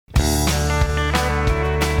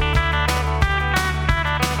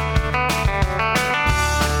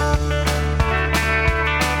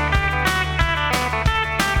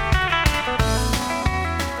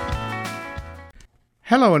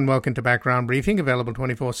Hello and welcome to Background Briefing, available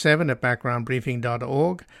 24/7 at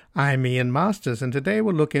backgroundbriefing.org. I'm Ian Masters, and today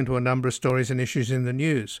we'll look into a number of stories and issues in the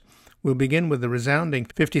news. We'll begin with the resounding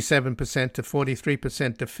 57% to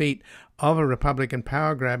 43% defeat of a Republican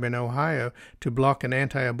power grab in Ohio to block an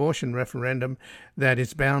anti-abortion referendum that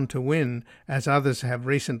is bound to win, as others have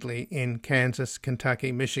recently in Kansas,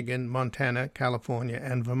 Kentucky, Michigan, Montana, California,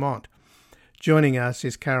 and Vermont. Joining us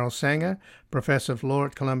is Carol Sanger, Professor of Law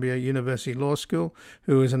at Columbia University Law School,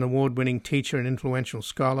 who is an award-winning teacher and influential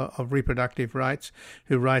scholar of reproductive rights,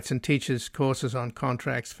 who writes and teaches courses on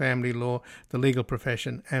contracts, family law, the legal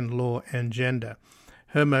profession, and law and gender.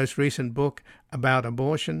 Her most recent book, About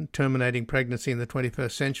Abortion, Terminating Pregnancy in the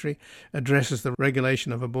 21st Century, addresses the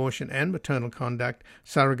regulation of abortion and maternal conduct,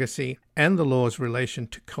 surrogacy, and the law's relation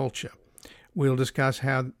to culture. We'll discuss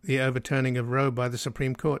how the overturning of Roe by the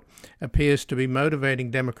Supreme Court appears to be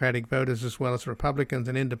motivating Democratic voters as well as Republicans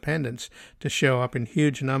and independents to show up in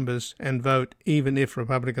huge numbers and vote, even if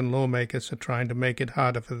Republican lawmakers are trying to make it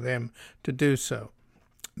harder for them to do so.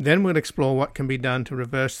 Then we'll explore what can be done to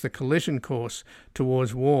reverse the collision course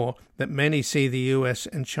towards war that many see the U.S.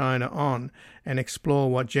 and China on, and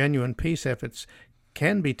explore what genuine peace efforts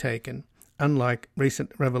can be taken, unlike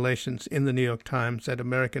recent revelations in the New York Times that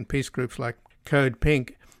American peace groups like Code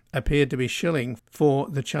Pink appeared to be shilling for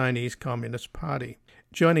the Chinese Communist Party.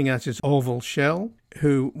 Joining us is Orville Schell,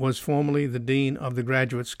 who was formerly the Dean of the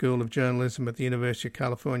Graduate School of Journalism at the University of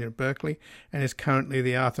California at Berkeley and is currently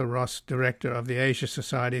the Arthur Ross Director of the Asia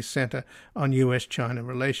Society's Center on U.S.-China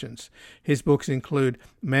Relations. His books include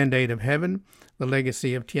Mandate of Heaven, The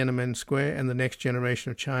Legacy of Tiananmen Square and the Next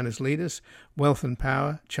Generation of China's Leaders, Wealth and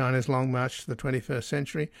Power, China's Long March to the 21st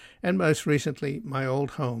Century, and most recently, My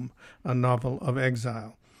Old Home, a novel of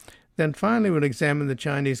exile. Then finally, we'll examine the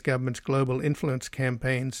Chinese government's global influence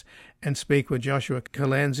campaigns and speak with Joshua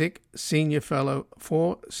Kurlantzick, Senior Fellow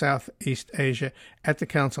for Southeast Asia at the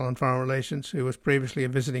Council on Foreign Relations, who was previously a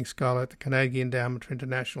visiting scholar at the Carnegie Endowment for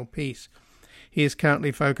International Peace. He is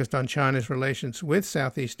currently focused on China's relations with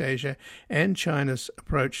Southeast Asia and China's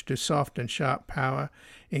approach to soft and sharp power,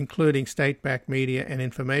 including state-backed media and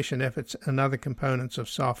information efforts and other components of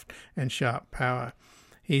soft and sharp power.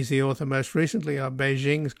 He's the author most recently of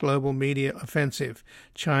Beijing's Global Media Offensive,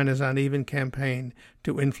 China's Uneven Campaign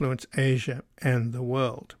to Influence Asia and the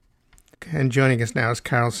World. And joining us now is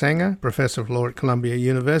Carol Sanger, Professor of Law at Columbia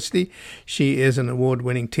University. She is an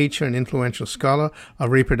award-winning teacher and influential scholar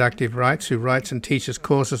of reproductive rights who writes and teaches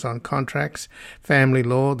courses on contracts, family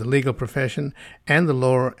law, the legal profession, and the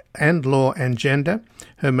law and gender.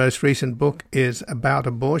 Her most recent book is About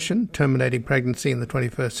Abortion, Terminating Pregnancy in the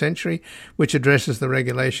 21st Century, which addresses the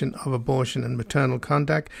regulation of abortion and maternal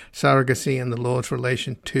conduct, surrogacy, and the law's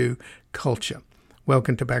relation to culture.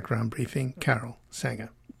 Welcome to Background Briefing, Carol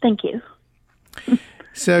Sanger. Thank you.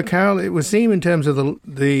 So, Carol, it would seem in terms of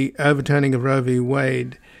the overturning of Roe v.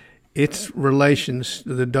 Wade, its relations,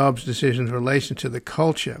 the Dobbs decision's relation to the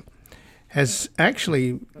culture, has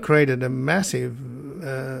actually created a massive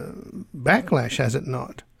backlash, has it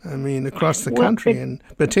not? I mean, across the country, and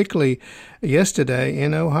particularly yesterday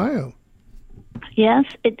in Ohio. Yes,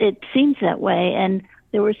 it seems that way, and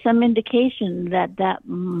there was some indication that that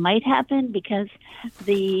might happen because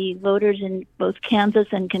the voters in both Kansas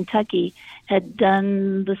and Kentucky had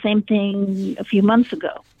done the same thing a few months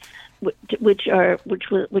ago, which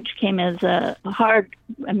came as a hard.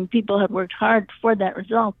 I mean, people had worked hard for that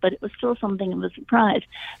result, but it was still something of a surprise.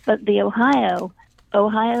 But the Ohio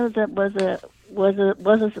that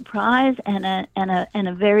was a surprise and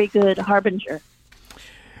a very good harbinger.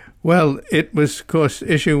 Well, it was, of course,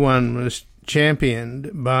 issue one was championed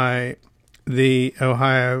by the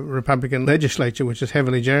Ohio Republican legislature, which is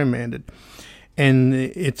heavily gerrymandered, and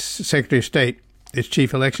its Secretary of State, its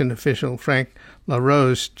chief election official, Frank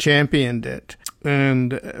LaRose, championed it.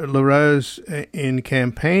 And LaRose, in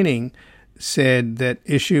campaigning, said that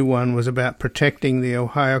issue one was about protecting the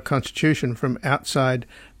Ohio Constitution from outside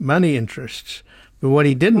money interests. But what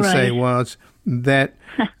he didn't say was that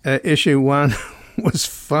issue one was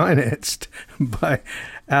financed by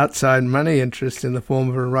outside money interests in the form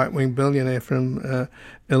of a right-wing billionaire from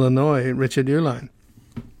Illinois, Richard Uihlein.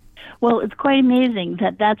 Well, it's quite amazing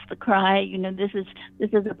that that's the cry. You know, this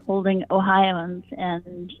is upholding Ohioans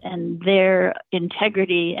and their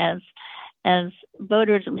integrity as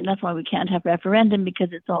voters. I mean, that's why we can't have referendum, because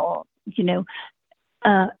it's all,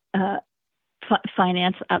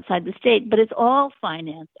 finance outside the state. But it's all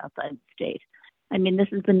finance outside the state. I mean, this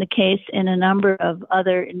has been the case in a number of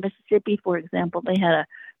other, in Mississippi, for example, they had a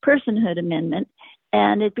personhood amendment,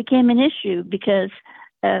 and it became an issue because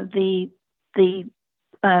the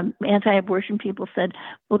anti-abortion people said,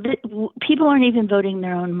 well, people aren't even voting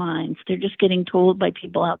their own minds. They're just getting told by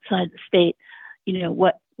people outside the state,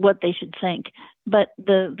 what they should think. But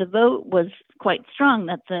the vote was quite strong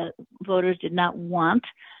that the voters did not want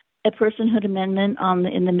a personhood amendment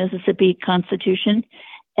in the Mississippi Constitution.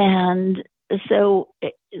 And so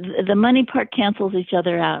the money part cancels each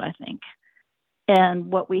other out, I think.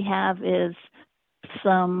 And what we have is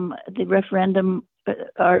the referendum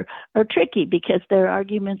are tricky because there are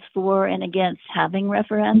arguments for and against having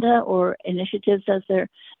referenda or initiatives, as they're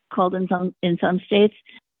called in some states,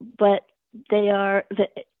 but they are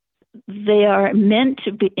meant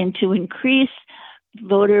to increase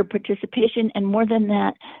voter participation, and more than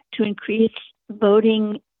that, to increase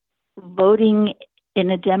voting in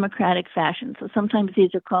a democratic fashion. So sometimes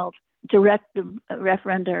these are called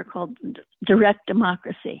referenda are called direct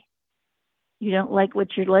democracy. You don't like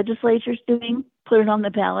what your legislature's doing? Put it on the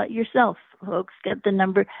ballot yourself, folks. Get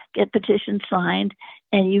petitions signed,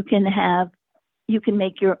 and you can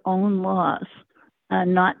make your own laws,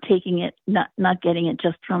 not getting it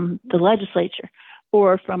just from the legislature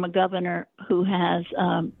or from a governor who has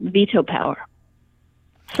veto power.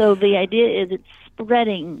 So the idea is it's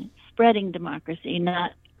spreading democracy,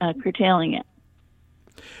 not curtailing it.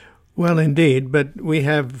 Well, indeed, but we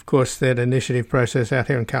have, of course, that initiative process out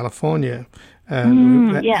here in California. Yes.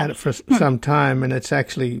 We've had it for some time, and it's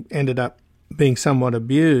actually ended up being somewhat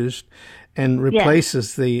abused and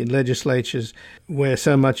replaces the legislatures where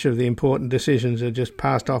so much of the important decisions are just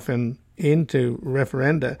passed off into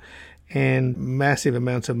referenda, and massive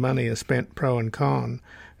amounts of money are spent pro and con.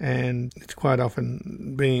 And it's quite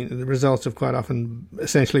often the results have quite often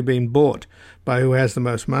essentially been bought by who has the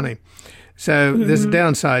most money. So there's a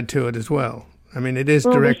downside to it as well. I mean, it is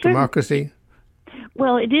direct democracy.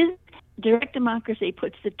 Well, it is. Direct democracy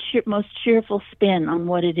puts the most cheerful spin on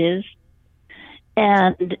what it is.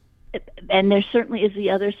 And there certainly is the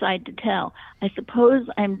other side to tell. I suppose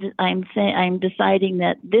I'm deciding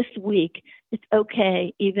that this week it's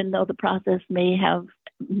okay, even though the process may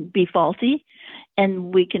be faulty,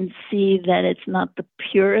 and we can see that it's not the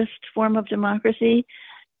purest form of democracy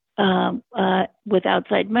with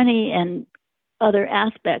outside money and other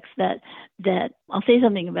aspects that I'll say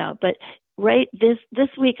something about. But right this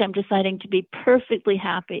week, I'm deciding to be perfectly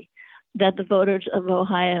happy that the voters of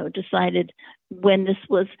Ohio decided, when this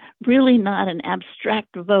was really not an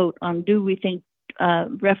abstract vote on do we think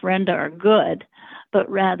referenda are good, but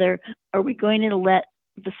rather are we going to let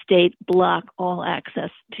the state block all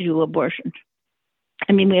access to abortion?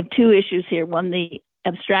 I mean, we have two issues here. One, the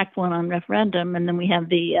abstract one on referendum, and then we have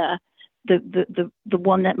the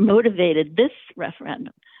one that motivated this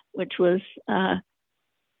referendum, which was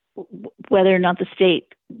whether or not the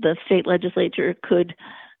state legislature could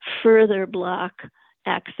further block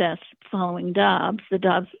access following Dobbs, the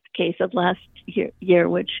Dobbs case of last year,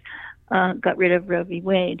 which got rid of Roe v.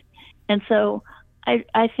 Wade. And so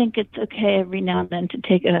I think it's okay every now and then to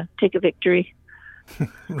take a victory.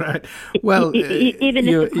 Right. Well, even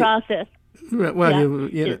if the process. Well,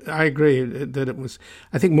 I agree that it was,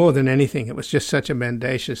 I think more than anything, it was just such a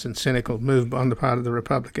mendacious and cynical move on the part of the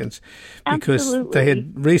Republicans, because Absolutely. they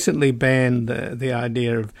had recently banned the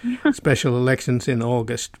idea of special elections in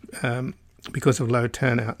August because of low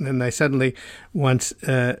turnout. And then they suddenly, once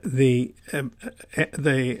the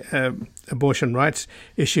abortion rights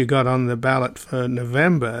issue got on the ballot for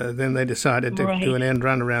November, then they decided to do an end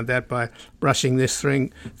run around that by rushing this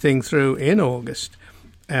thing through in August.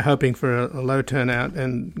 Hoping for a low turnout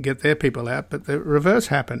and get their people out, but the reverse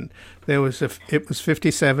happened. It was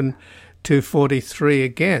 57 to 43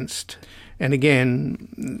 against, and again,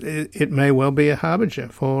 it may well be a harbinger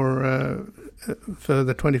for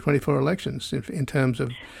the 2024 elections in terms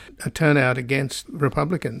of a turnout against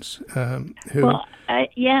Republicans.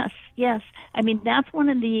 Yes. I mean, that's one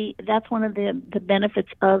of the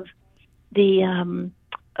benefits of the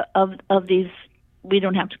of these. We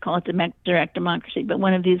don't have to call it direct democracy, but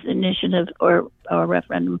one of these initiatives or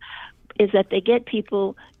referendum is that they get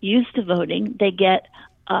people used to voting. They get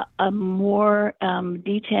a more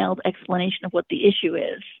detailed explanation of what the issue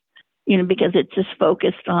is, because it's just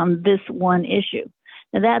focused on this one issue.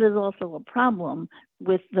 Now, that is also a problem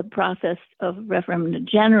with the process of referendum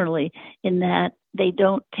generally, in that they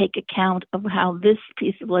don't take account of how this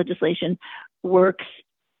piece of legislation works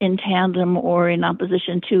in tandem or in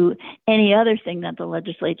opposition to any other thing that the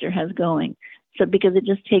legislature has going. So because it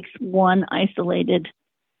just takes one isolated,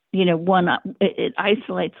 it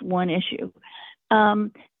isolates one issue.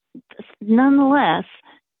 Nonetheless,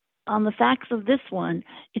 on the facts of this one,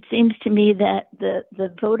 it seems to me that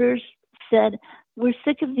the voters said, we're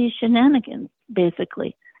sick of these shenanigans,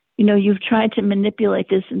 basically. you've tried to manipulate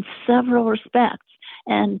this in several respects,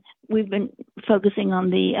 and we've been focusing on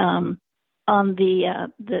the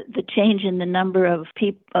change in the number of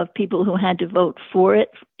people who had to vote for it.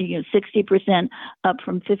 60% up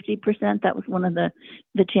from 50%. That was one of the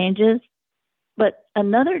changes. But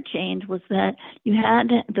another change was that you had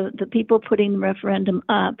the people putting the referendum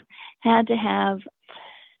up had to have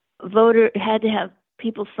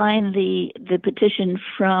people sign the petition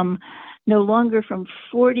from no longer from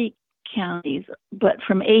 40 counties, but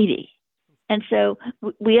from 80. And so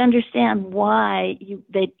we understand why you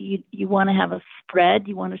want to have a spread.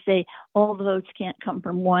 You want to say all the votes can't come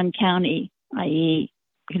from one county, i.e.,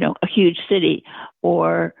 a huge city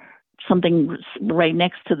or something right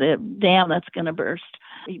next to the dam that's going to burst.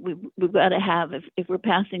 We've got to have, if we're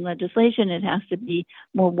passing legislation, it has to be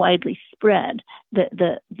more widely spread,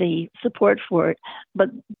 the support for it. But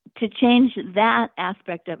to change that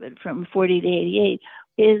aspect of it from 40 to 88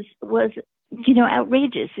 was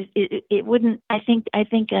outrageous. It wouldn't. I think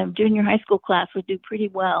a junior high school class would do pretty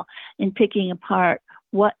well in picking apart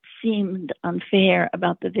what seemed unfair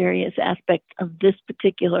about the various aspects of this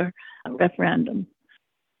particular referendum.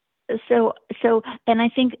 So, and I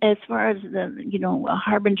think as far as a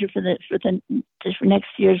harbinger for next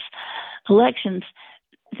year's elections,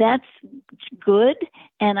 that's good.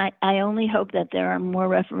 And I only hope that there are more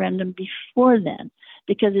referendum before then,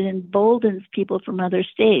 because it emboldens people from other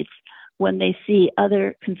states when they see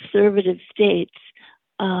other conservative states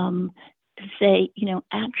to say,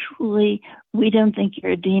 actually, we don't think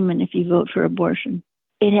you're a demon if you vote for abortion.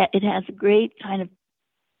 It has a great kind of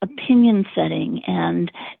opinion setting,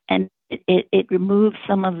 and it removes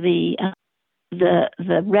some of the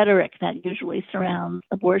rhetoric that usually surrounds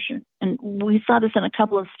abortion. And we saw this in a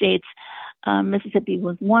couple of states. Mississippi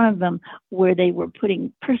was one of them, where they were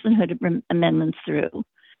putting personhood amendments through.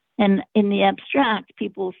 And in the abstract,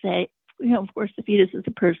 people say, of course, the fetus is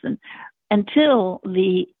a person, until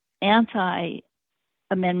the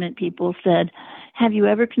anti-amendment people said, have you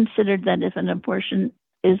ever considered that if an abortion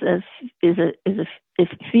if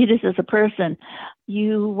fetus is a person,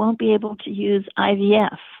 you won't be able to use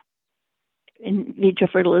IVF, in vitro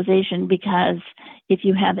fertilization, because if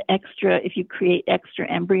you create extra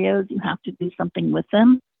embryos, you have to do something with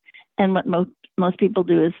them. And what most people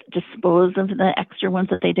do is dispose of the extra ones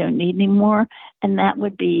that they don't need anymore, and that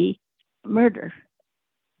would be murder.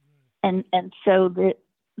 And so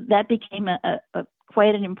that became a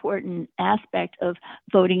quite an important aspect of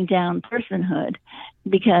voting down personhood,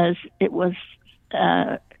 because it was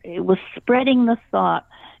spreading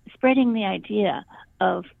the idea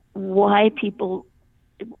of why people,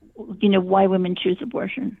 why women choose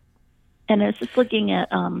abortion. And it's just looking at,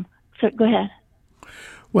 so go ahead.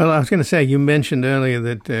 Well, I was going to say, you mentioned earlier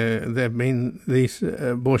that there have been these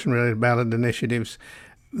abortion-related ballot initiatives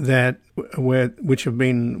which have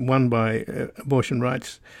been won by abortion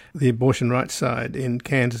rights, the abortion rights side in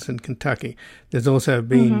Kansas and Kentucky. There's also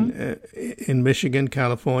been in Michigan,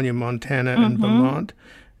 California, Montana, and Vermont,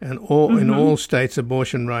 and in all states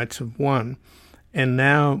abortion rights have won. And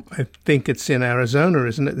now I think it's in Arizona,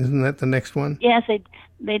 isn't it? Isn't that the next one? Yes,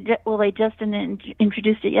 they just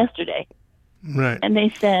introduced it yesterday. Right. And they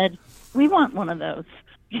said, we want one of those.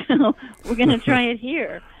 We're going to try it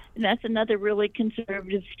here. And that's another really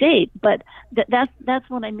conservative state. But that's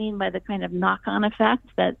what I mean by the kind of knock-on effect,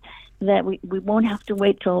 that we won't have to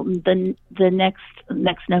wait till the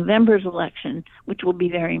next November's election, which will be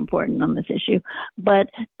very important on this issue. But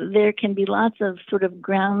there can be lots of sort of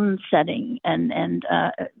ground setting and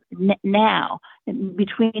now,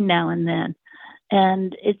 between now and then.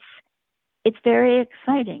 And it's very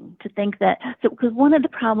exciting to think that, because one of the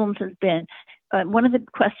problems has been, one of the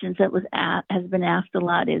questions that has been asked a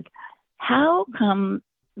lot is, how come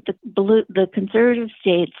the conservative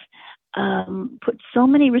states put so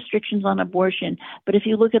many restrictions on abortion, but if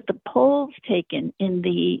you look at the polls taken in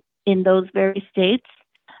those very states,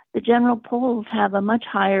 the general polls have a much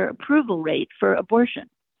higher approval rate for abortion.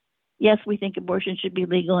 Yes, we think abortion should be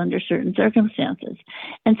legal under certain circumstances.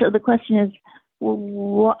 And so the question is,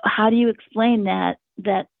 well, how do you explain that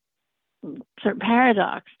sort of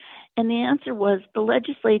paradox? And the answer was, the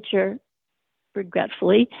legislature,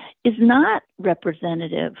 regretfully, is not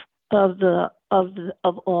representative of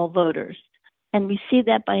all voters. And we see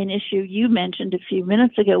that by an issue you mentioned a few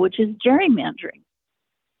minutes ago, which is gerrymandering.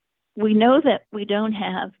 We know that we don't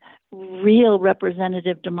have real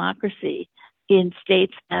representative democracy in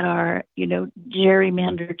states that are,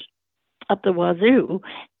 gerrymandered up the wazoo.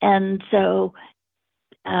 And so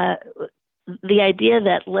the idea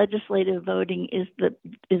that legislative voting is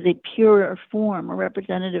a purer form, or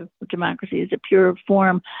representative democracy is a purer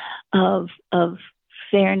form of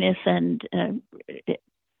fairness and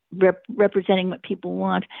representing what people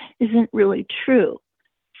want isn't really true.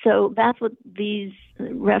 So that's what these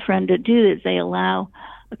referenda do, is they allow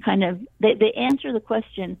a kind of, they answer the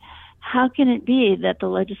question, how can it be that the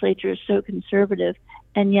legislature is so conservative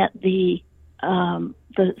and yet the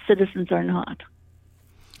citizens are not?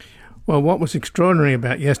 Well, what was extraordinary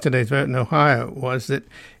about yesterday's vote in Ohio was that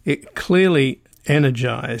it clearly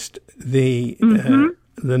energized the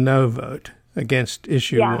no vote against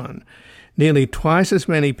issue one. Nearly twice as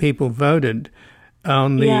many people voted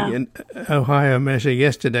on the Ohio measure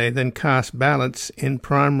yesterday than cast ballots in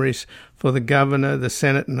primaries for the governor, the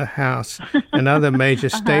Senate, and the House, and other major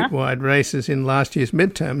statewide races in last year's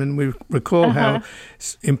midterm. And we recall how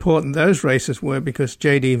important those races were because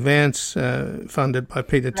J.D. Vance, funded by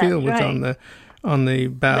Peter Thiel, was on the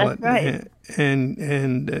ballot. That's right.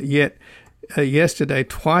 And yet yesterday,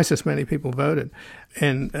 twice as many people voted.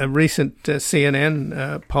 And a recent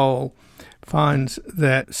CNN poll finds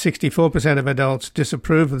that 64% of adults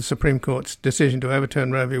disapprove of the Supreme Court's decision to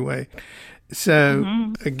overturn Roe v. Wade.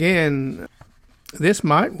 So, again, this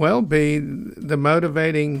might well be the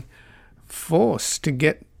motivating force to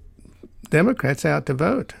get Democrats out to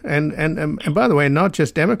vote. And by the way, not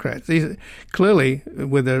just Democrats. These clearly,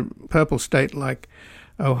 with a purple state like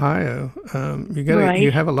Ohio,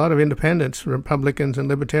 you have a lot of independents, Republicans and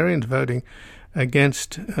Libertarians voting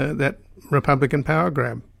against that Republican power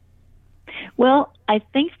grab. Well, I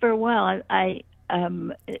think for a while I've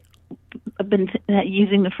been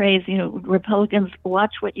using the phrase, Republicans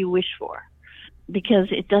watch what you wish for, because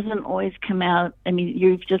it doesn't always come out. I mean,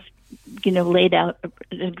 you've just, laid out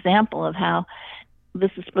an example of how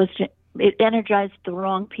this is it energized the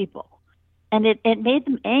wrong people. And it made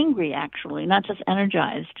them angry, actually, not just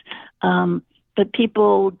energized. But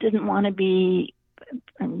people didn't want to be,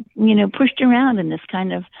 pushed around in this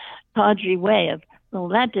kind of tawdry way of, well,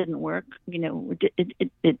 that didn't work.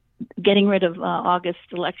 Getting rid of August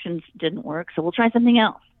elections didn't work, so we'll try something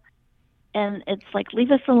else. And it's like, leave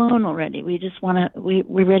us alone already. We just want to.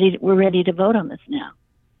 We're ready to vote on this now,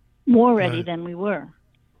 more ready than we were.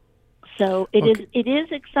 So it is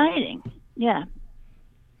exciting. Yeah.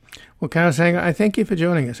 Well, Carol Sanger, I thank you for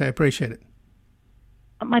joining us. I appreciate it.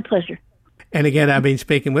 My pleasure. And again, I've been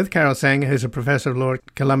speaking with Carol Sanger, who's a professor of law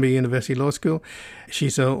at Columbia University Law School.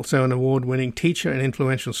 She's also an award-winning teacher and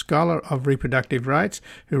influential scholar of reproductive rights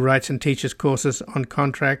who writes and teaches courses on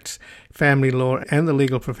contracts, family law, and the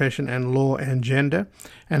legal profession, and law and gender.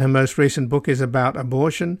 And her most recent book is about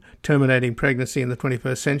abortion, terminating pregnancy in the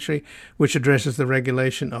 21st century, which addresses the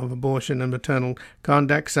regulation of abortion and maternal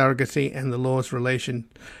conduct, surrogacy, and the law's relation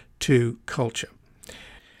to culture.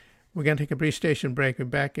 We're going to take a brief station break. We're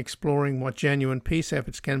back exploring what genuine peace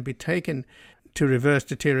efforts can be taken to reverse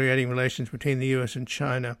deteriorating relations between the U.S. and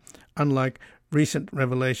China, unlike recent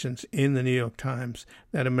revelations in the New York Times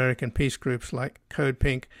that American peace groups like Code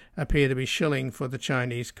Pink appear to be shilling for the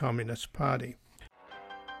Chinese Communist Party.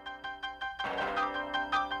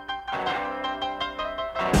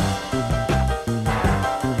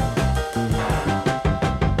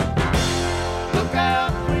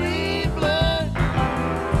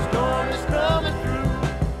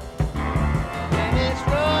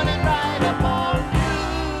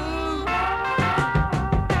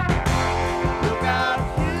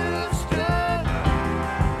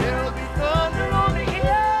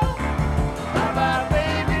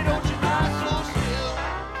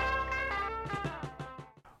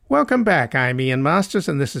 Welcome back. I'm Ian Masters,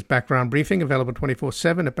 and this is Background Briefing, available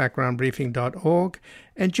 24/7 at backgroundbriefing.org.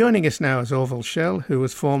 And joining us now is Orville Schell, who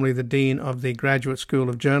was formerly the Dean of the Graduate School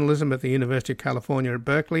of Journalism at the University of California at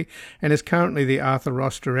Berkeley, and is currently the Arthur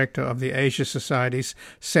Ross Director of the Asia Society's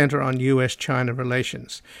Center on U.S.-China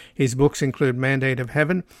Relations. His books include Mandate of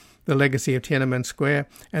Heaven, The Legacy of Tiananmen Square,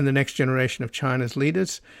 and The Next Generation of China's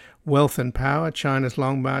Leaders, Wealth and Power, China's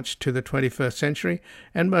Long March to the 21st Century,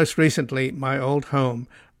 and most recently, My Old Home,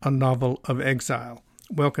 A Novel of Exile.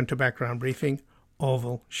 Welcome to Background Briefing,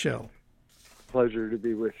 Orville Schell. Pleasure to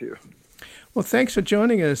be with you. Well, thanks for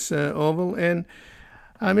joining us, Orville. And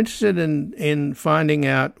I'm interested in finding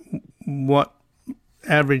out what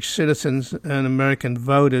average citizens and American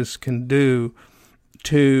voters can do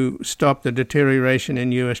to stop the deterioration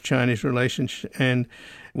in U.S.-Chinese relations and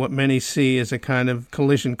what many see as a kind of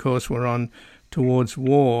collision course we're on towards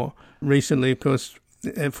war. Recently, of course,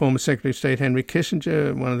 former Secretary of State Henry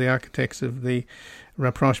Kissinger, one of the architects of the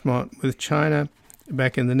rapprochement with China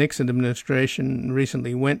back in the Nixon administration,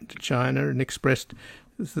 recently went to China and expressed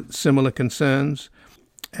similar concerns,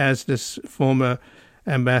 as this former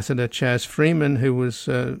Ambassador Chas Freeman, who was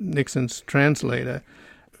Nixon's translator.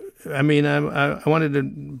 I mean, I wanted to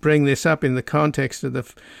bring this up in the context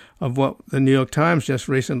of what the New York Times just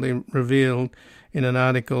recently revealed in an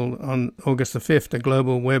article on August the 5th. A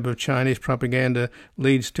global web of Chinese propaganda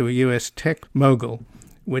leads to a U.S. tech mogul,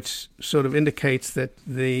 which sort of indicates that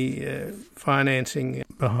the financing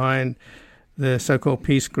behind the so-called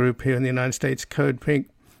peace group here in the United States, Code Pink,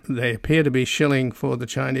 they appear to be shilling for the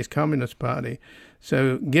Chinese Communist Party.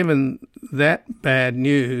 So given that bad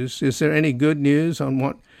news, is there any good news on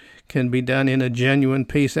what can be done in a genuine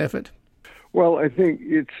peace effort? Well, I think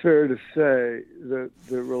it's fair to say that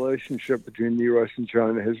the relationship between the U.S. and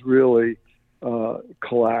China has really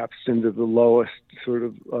collapsed into the lowest sort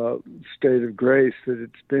of state of grace that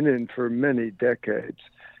it's been in for many decades.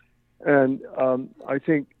 And I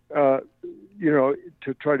think,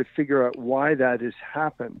 to try to figure out why that has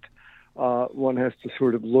happened, one has to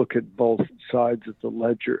sort of look at both sides of the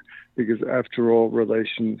ledger, because after all,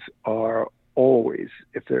 relations are always,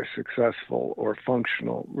 if they're successful or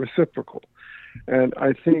functional, reciprocal. And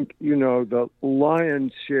I think, the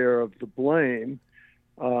lion's share of the blame,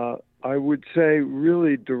 I would say,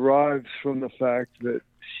 really derives from the fact that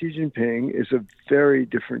Xi Jinping is a very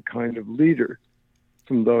different kind of leader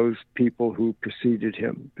from those people who preceded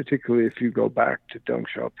him, particularly if you go back to Deng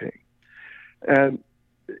Xiaoping. And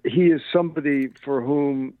he is somebody for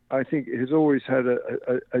whom I think has always had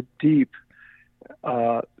a deep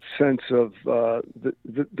sense of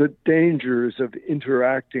the dangers of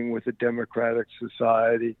interacting with a democratic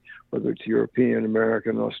society, whether it's European,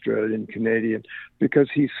 American, Australian, Canadian, because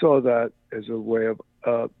he saw that as a way of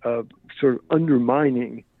sort of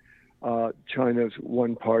undermining China's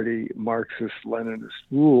one-party Marxist-Leninist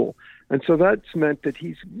rule. And so that's meant that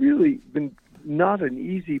he's really been not an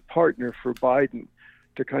easy partner for Biden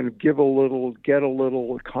to kind of give a little, get a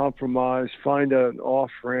little, compromise, find an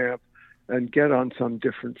off-ramp, and get on some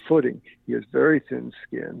different footing. He has very thin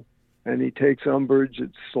skin, and he takes umbrage at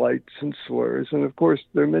slights and slurs. And of course,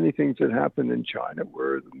 there are many things that happen in China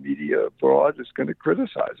where the media abroad is going to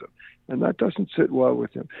criticize him, and that doesn't sit well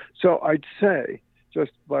with him. So I'd say,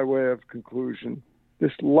 just by way of conclusion,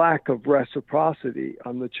 this lack of reciprocity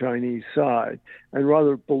on the Chinese side and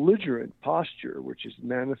rather belligerent posture, which has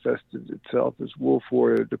manifested itself as wolf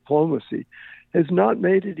warrior diplomacy, has not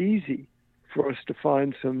made it easy for us to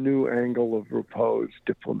find some new angle of repose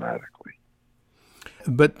diplomatically.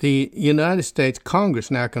 But the United States Congress,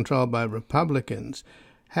 now controlled by Republicans,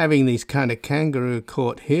 having these kind of kangaroo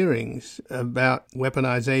court hearings about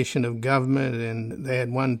weaponization of government, and they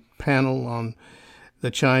had one panel on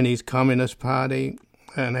the Chinese Communist Party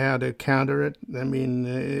and how to counter it. I mean,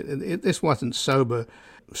 this wasn't sober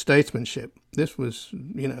statesmanship. This was,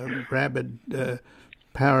 rabid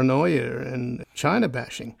paranoia and China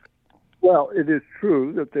bashing. Well, it is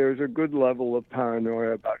true that there's a good level of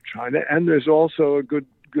paranoia about China, and there's also a good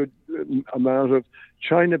amount of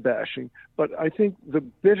China bashing. But I think the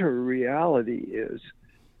bitter reality is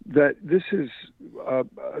that this is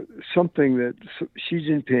something that Xi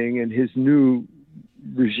Jinping and his new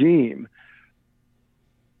regime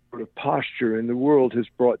sort of posture in the world has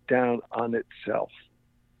brought down on itself.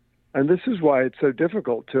 And this is why it's so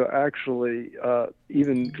difficult to actually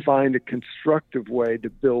even find a constructive way to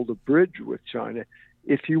build a bridge with China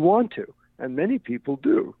if you want to. And many people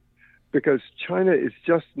do, because China is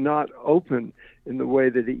just not open in the way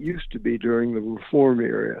that it used to be during the reform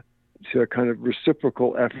era to kind of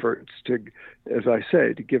reciprocal efforts to, as I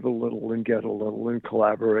say, to give a little and get a little and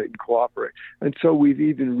collaborate and cooperate. And so we've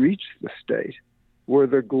even reached the state where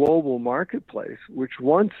the global marketplace, which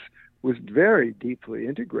once was very deeply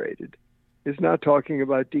integrated, is now talking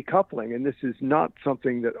about decoupling. And this is not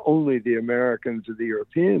something that only the Americans or the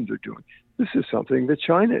Europeans are doing. This is something that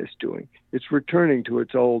China is doing. It's returning to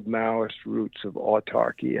its old Maoist roots of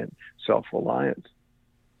autarky and self-reliance.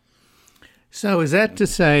 So is that to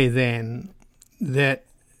say, then, that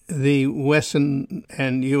the Western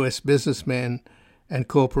and U.S. businessmen and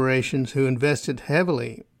corporations who invested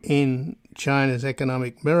heavily in China's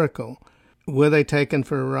economic miracle, were they taken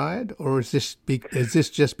for a ride, or is this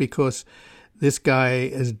just because this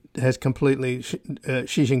guy has completely, Xi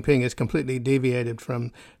Jinping has completely deviated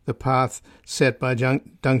from the path set by Deng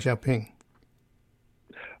Xiaoping?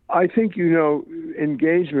 I think,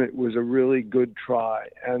 engagement was a really good try,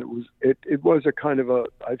 and it was a kind of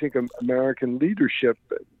I think American leadership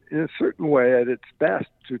in a certain way at its best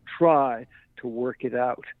to try to work it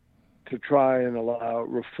out, to try and allow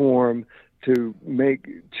reform to make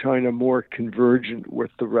China more convergent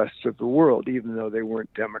with the rest of the world, even though they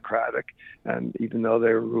weren't democratic and even though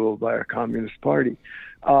they were ruled by a communist party.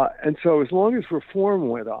 And so as long as reform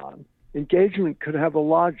went on, engagement could have a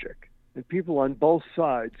logic. and people on both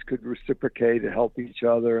sides could reciprocate and help each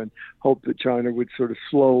other and hope that China would sort of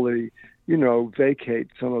slowly, vacate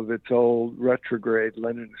some of its old retrograde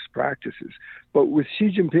Leninist practices. But with Xi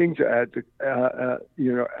Jinping's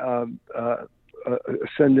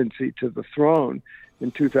ascendancy to the throne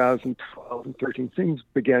in 2012 and 13, things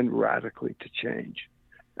began radically to change.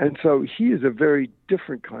 And so he is a very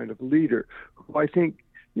different kind of leader who I think,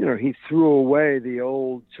 he threw away the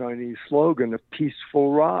old Chinese slogan of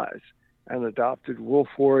peaceful rise and adopted wolf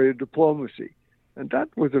warrior diplomacy. And that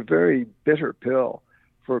was a very bitter pill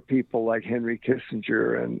for people like Henry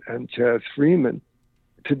Kissinger and Chas Freeman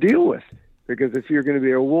to deal with. Because if you're going to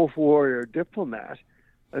be a wolf warrior diplomat,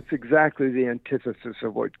 that's exactly the antithesis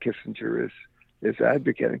of what Kissinger is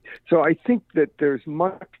advocating. So I think that there's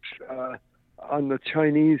much on the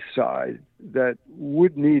Chinese side that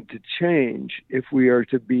would need to change if we are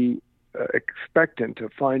to be expectant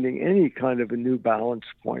of finding any kind of a new balance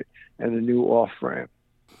point and a new off-ramp.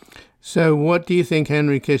 So what do you think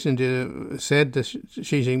Henry Kissinger said to Xi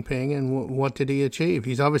Jinping, and what did he achieve?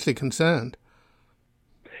 He's obviously concerned.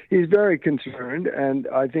 He's very concerned, and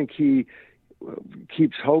I think he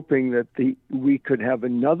keeps hoping that we could have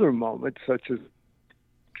another moment such as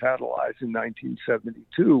catalyzed in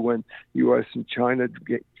 1972 when U.S. and China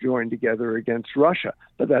joined together against Russia.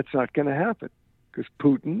 But that's not going to happen because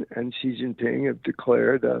Putin and Xi Jinping have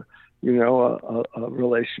declared a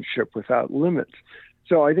relationship without limits.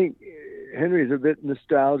 So I think Henry's a bit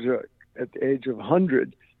nostalgic at the age of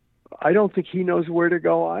 100. I don't think he knows where to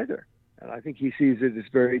go either. And I think he sees it as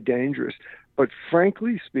very dangerous. But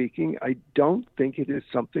frankly speaking, I don't think it is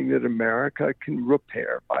something that America can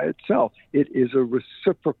repair by itself. It is a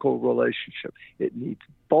reciprocal relationship. It needs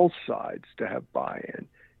both sides to have buy-in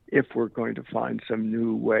if we're going to find some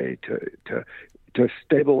new way to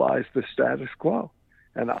stabilize the status quo.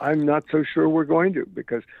 And I'm not so sure we're going to,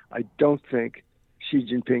 because I don't think Xi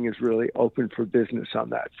Jinping is really open for business on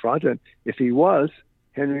that front. And if he was,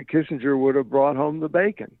 Henry Kissinger would have brought home the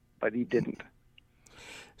bacon, but he didn't.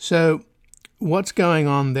 So what's going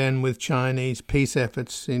on then with Chinese peace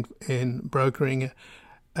efforts in brokering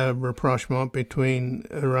a rapprochement between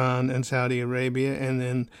Iran and Saudi Arabia, and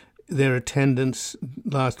then their attendance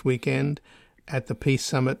last weekend at the peace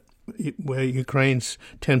summit where Ukraine's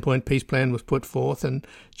 10-point peace plan was put forth, and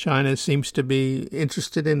China seems to be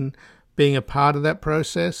interested in being a part of that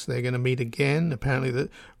process? They're going to meet again. Apparently the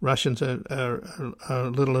Russians are a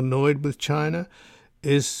little annoyed with China.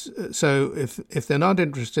 So if they're not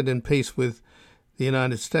interested in peace with the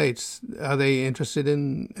United States, are they interested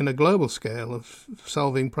in a global scale of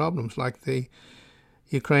solving problems like the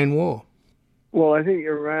Ukraine war? Well, I think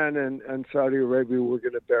Iran and Saudi Arabia were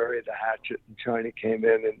going to bury the hatchet, and China came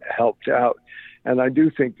in and helped out. And I do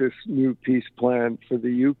think this new peace plan for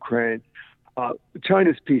the Ukraine,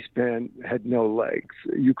 China's peace plan had no legs.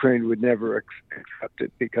 Ukraine would never accept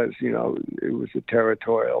it because, it was a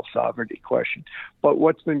territorial sovereignty question. But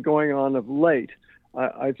what's been going on of late,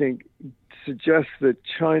 I think, suggests that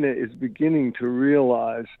China is beginning to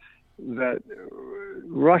realize that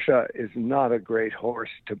Russia is not a great horse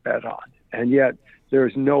to bet on. And yet there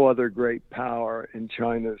is no other great power in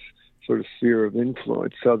China's sort of sphere of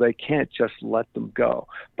influence, so they can't just let them go.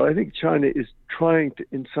 But I think China is trying to,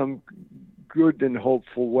 in some good and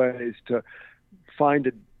hopeful ways, to find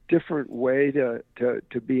a different way to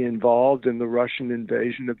be involved in the Russian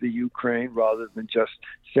invasion of the Ukraine rather than just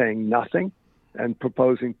saying nothing and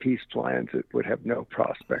proposing peace plans that would have no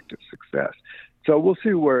prospect of success. So we'll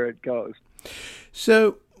see where it goes.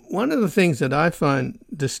 So one of the things that I find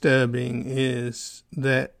disturbing is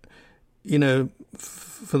that,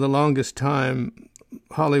 for the longest time,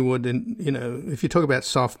 Hollywood, if you talk about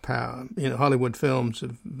soft power, Hollywood films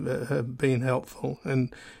have been helpful,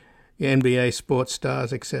 and NBA sports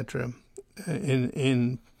stars, etc.,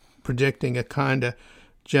 in projecting a kind of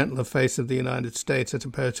gentler face of the United States as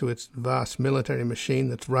opposed to its vast military machine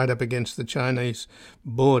that's right up against the Chinese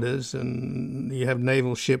borders, and you have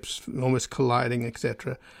naval ships almost colliding,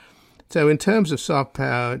 etc. So in terms of soft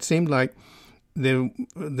power, it seemed like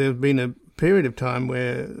there've been a period of time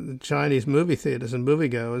where the Chinese movie theaters and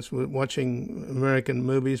moviegoers were watching American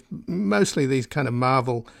movies, mostly these kind of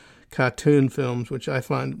Marvel cartoon films, which I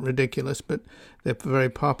find ridiculous, but they're very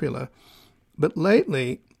popular. But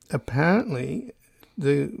lately, apparently,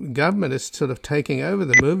 the government is sort of taking over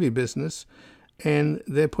the movie business, and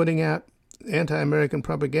they're putting out anti-American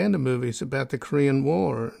propaganda movies about the Korean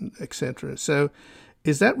War, etc. So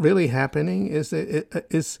is that really happening?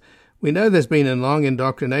 We know there's been a long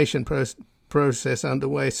indoctrination process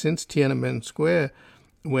underway since Tiananmen Square,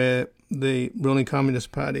 where the ruling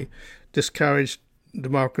Communist Party discouraged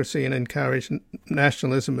democracy and encourage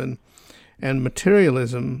nationalism and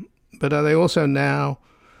materialism, but are they also now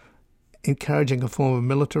encouraging a form of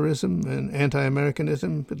militarism and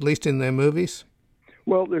anti-Americanism, at least in their movies?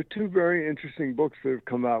 Well, there are two very interesting books that have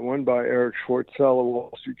come out, one by Eric Schwartzel, a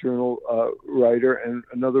Wall Street Journal writer, and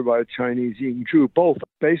another by a Chinese Ying Zhu. Both,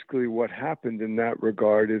 basically what happened in that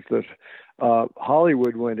regard is that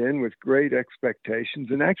Hollywood went in with great expectations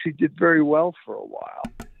and actually did very well for a while,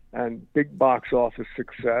 and big box office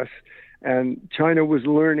success. And China was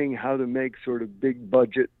learning how to make sort of big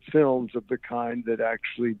budget films of the kind that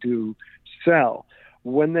actually do sell.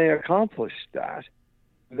 When they accomplished that,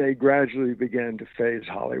 they gradually began to phase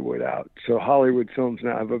Hollywood out. So Hollywood films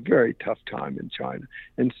now have a very tough time in China.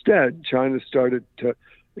 Instead, China started to,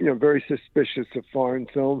 very suspicious of foreign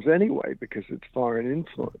films anyway because it's foreign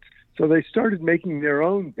influence. So they started making their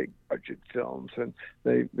own big budget films, and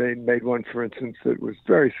they made one, for instance, that was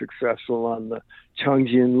very successful on the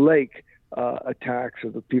Changjiang Lake attacks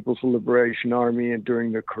of the People's Liberation Army and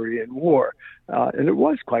during the Korean War. And it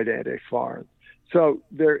was quite anti-foreign. So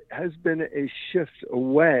there has been a shift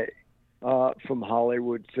away from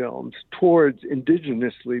Hollywood films towards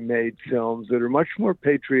indigenously made films that are much more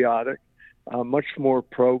patriotic, much more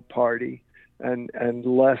pro-party, and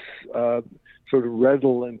less sort of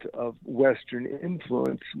redolent of Western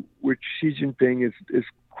influence, which Xi Jinping is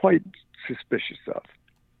quite suspicious of.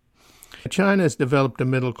 China has developed a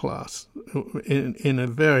middle class in a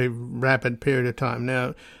very rapid period of time.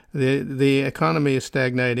 Now, the economy is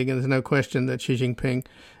stagnating, and there's no question that Xi Jinping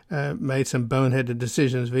made some boneheaded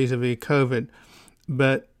decisions vis-a-vis COVID.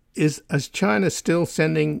 But is China still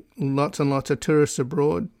sending lots and lots of tourists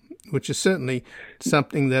abroad, which is certainly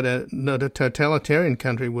something that a totalitarian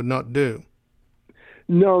country would not do?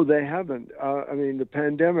 No, they haven't. The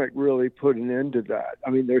pandemic really put an end to that.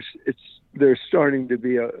 There's starting to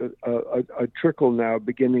be a trickle now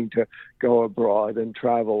beginning to go abroad, and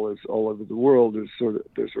travel is all over the world.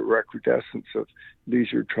 There's a recrudescence of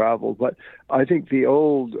leisure travel. But I think the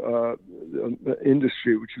old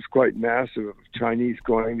industry, which is quite massive, of Chinese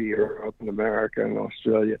going to Europe and America and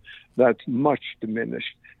Australia, that's much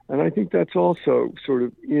diminished. And I think that's also sort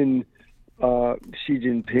of in Xi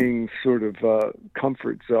Jinping's sort of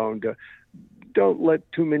comfort zone to don't let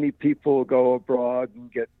too many people go abroad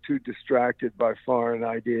and get too distracted by foreign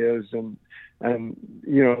ideas, and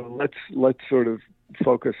let's sort of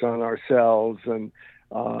focus on ourselves. And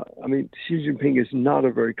Xi Jinping is not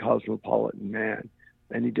a very cosmopolitan man,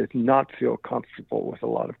 and he does not feel comfortable with a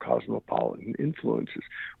lot of cosmopolitan influences,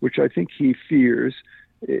 which I think he fears,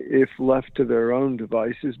 if left to their own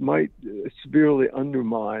devices, might severely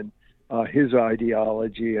undermine his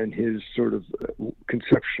ideology and his sort of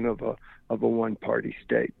conception of a one-party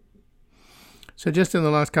state. So just in the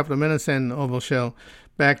last couple of minutes then, Orville Schell,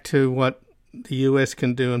 back to what the U.S.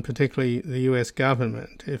 can do, and particularly the U.S.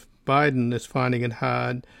 government. If Biden is finding it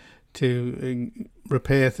hard to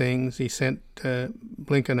repair things, he sent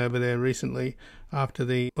Blinken over there recently after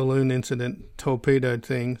the balloon incident torpedoed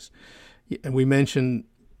things. We mentioned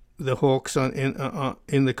the hawks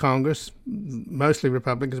in the Congress, mostly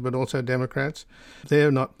Republicans, but also Democrats.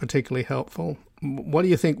 They're not particularly helpful. What do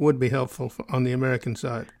you think would be helpful on the American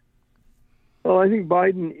side? Well, I think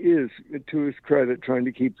Biden is, to his credit, trying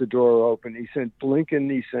to keep the door open. He sent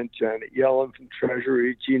Blinken, he sent Janet Yellen from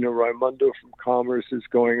Treasury, Gina Raimondo from Commerce is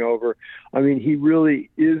going over. He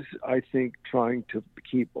really is, I think, trying to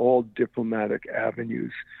keep all diplomatic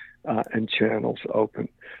avenues and channels open.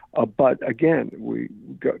 But again, we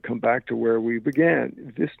come back to where we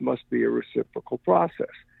began. This must be a reciprocal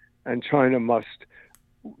process, and China must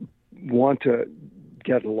want to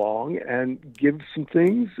get along and give some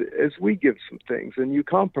things as we give some things, and you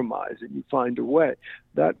compromise and you find a way.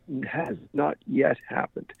 That has not yet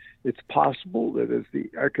happened. It's possible that as the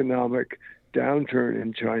economic downturn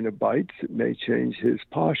in China bites, it may change his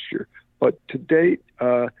posture. But to date,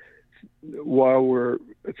 while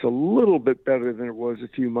it's a little bit better than it was a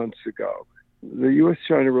few months ago, the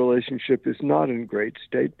U.S.-China relationship is not in great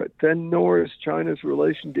state, but then nor is China's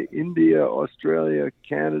relation to India, Australia,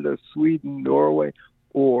 Canada, Sweden, Norway,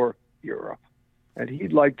 or Europe. And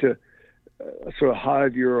he'd like to sort of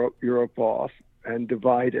hive Europe off and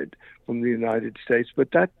divide it from the United States,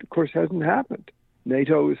 but that, of course, hasn't happened.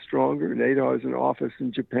 NATO is stronger. NATO has an office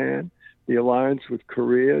in Japan. The alliance with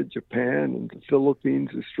Korea, Japan, and the Philippines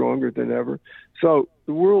is stronger than ever. So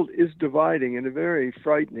the world is dividing in a very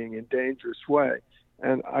frightening and dangerous way.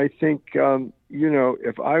 And I think,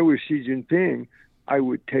 if I were Xi Jinping, I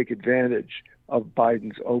would take advantage of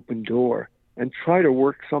Biden's open door and try to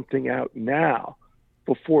work something out now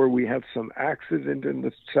before we have some accident in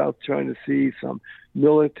the South China Sea, some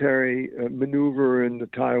military maneuver in the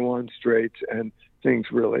Taiwan Straits, and things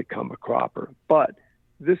really come a cropper. But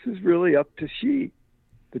this is really up to Xi.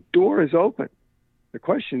 The door is open. The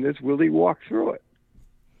question is, will he walk through it?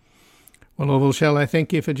 Well, Orville Schell, I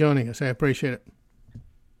thank you for joining us. I appreciate it.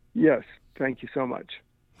 Yes, thank you so much.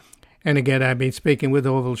 And again, I've been speaking with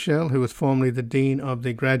Orville Schell, who was formerly the Dean of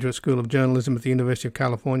the Graduate School of Journalism at the University of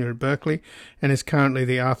California at Berkeley and is currently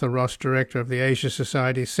the Arthur Ross Director of the Asia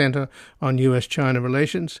Society's Center on U.S.-China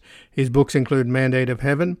Relations. His books include Mandate of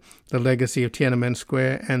Heaven, The Legacy of Tiananmen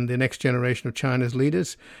Square and the Next Generation of China's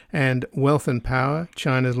Leaders, and Wealth and Power,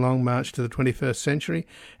 China's Long March to the 21st Century,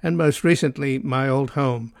 and most recently, My Old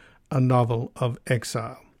Home, A Novel of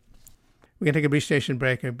Exile. We're going to take a brief station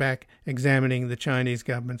break and back examining the Chinese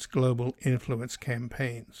government's global influence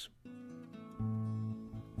campaigns.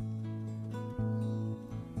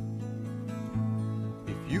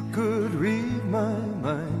 If you could read my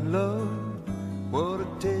mind, love, what a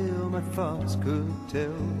tale my thoughts could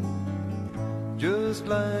tell. Just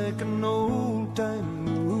like an old-time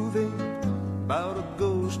movie about a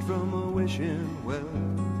ghost from a wishing well,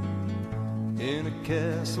 in a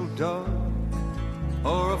castle dark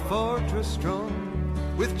or a fortress strong,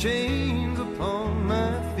 with chains upon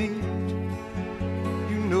my feet.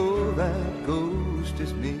 You know that ghost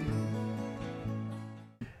is me.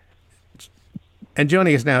 And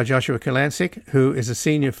joining us now, Joshua Kurlantzick, who is a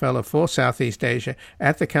senior fellow for Southeast Asia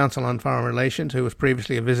at the Council on Foreign Relations, who was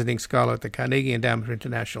previously a visiting scholar at the Carnegie Endowment for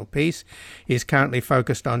International Peace. He is currently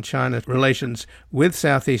focused on China's relations with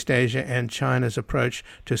Southeast Asia and China's approach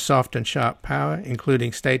to soft and sharp power,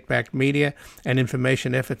 including state-backed media and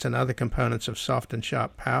information efforts and other components of soft and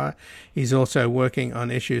sharp power. He's also working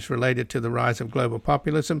on issues related to the rise of global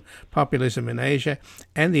populism, populism in Asia,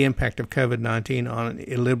 and the impact of COVID-19 on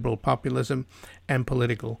illiberal populism and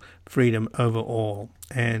political freedom overall.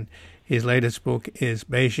 And his latest book is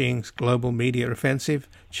Beijing's Global Media Offensive,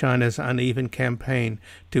 China's Uneven Campaign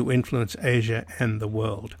to Influence Asia and the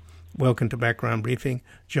World. Welcome to Background Briefing,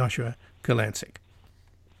 Joshua Kurlantzick.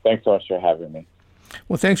 Thanks so much for having me.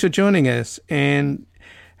 Well, thanks for joining us. And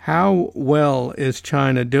how well is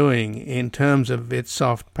China doing in terms of its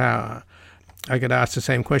soft power? I could ask the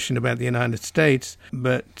same question about the United States,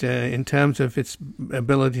 but in terms of its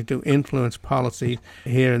ability to influence policy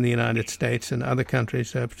here in the United States and other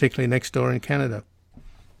countries, particularly next door in Canada.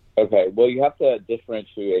 Okay, well, you have to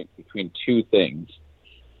differentiate between two things.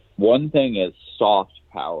 One thing is soft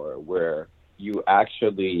power, where you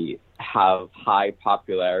actually have high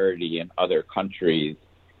popularity in other countries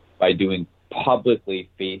by doing publicly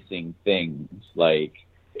facing things like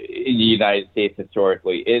in the United States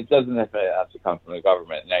historically, it doesn't have to come from the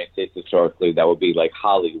government. In the United States historically, that would be like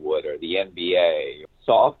Hollywood or the NBA.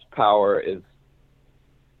 Soft power is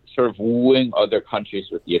sort of wooing other countries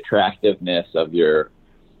with the attractiveness of your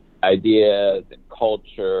ideas and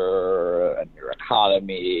culture and your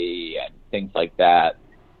economy and things like that,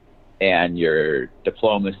 and your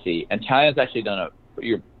diplomacy. And China's actually done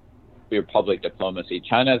your public diplomacy.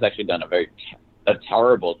 China has actually done a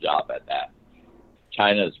terrible job at that.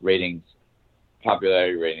 China's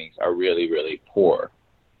popularity ratings are really, really poor.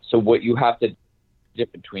 So what you have to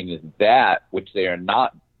dip between is that, which they are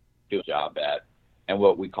not doing a job at, and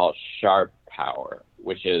what we call sharp power,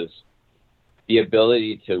 which is the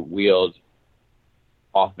ability to wield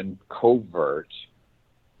often covert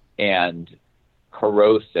and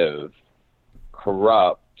corrosive,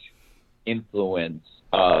 corrupt influence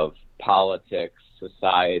of politics,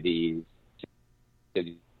 societies,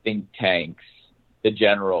 think tanks, the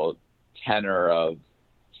general tenor of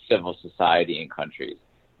civil society in countries.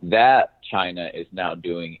 That China is now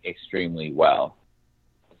doing extremely well.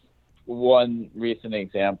 One recent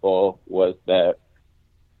example was that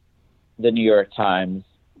the New York Times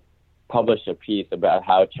published a piece about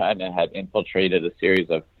how China had infiltrated a series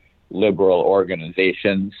of liberal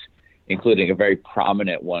organizations, including a very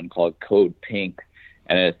prominent one called Code Pink,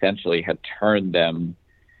 and it essentially had turned them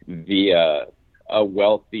via a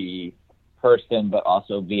wealthy person, but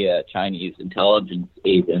also via Chinese intelligence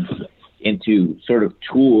agents, into sort of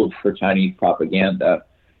tools for Chinese propaganda.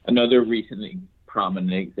 Another recently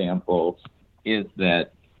prominent example is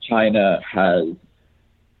that China has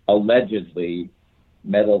allegedly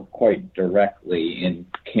meddled quite directly in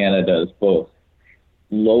Canada's both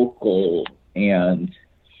local and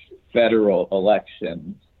federal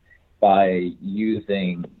elections by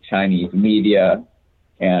using Chinese media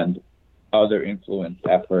and other influence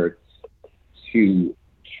efforts to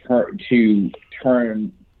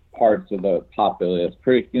turn parts of the populace,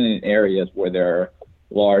 particularly in areas where there are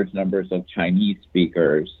large numbers of Chinese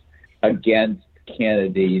speakers, against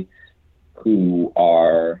candidates who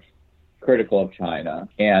are critical of China.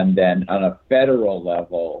 And then on a federal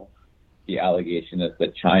level, the allegation is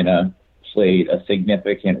that China played a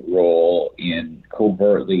significant role in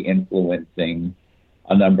covertly influencing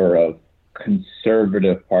a number of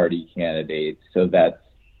conservative party candidates. So that's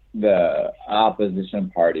the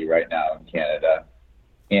opposition party right now in Canada.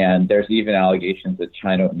 And there's even allegations that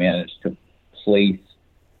China managed to place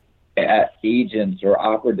agents or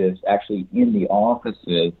operatives actually in the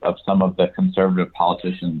offices of some of the conservative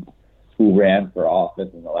politicians who ran for office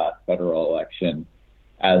in the last federal election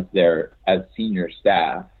as senior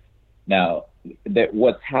staff. Now,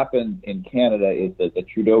 what's happened in Canada is that the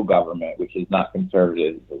Trudeau government, which is not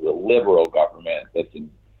conservative, is a liberal government that's in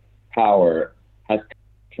power, has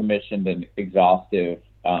commissioned an exhaustive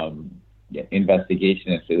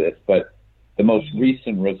investigation into this. But the most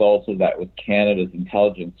recent results of that with Canada's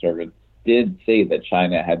intelligence service did say that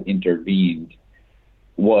China had intervened,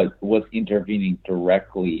 was intervening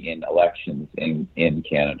directly in elections in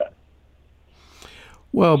Canada.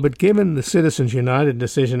 Well, but given the Citizens United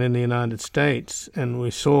decision in the United States, and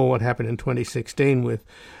we saw what happened in 2016 with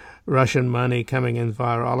Russian money coming in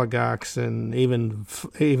via oligarchs and even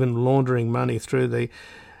laundering money through the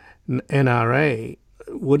NRA,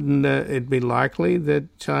 wouldn't it be likely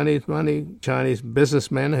that Chinese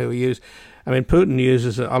businessmen who Putin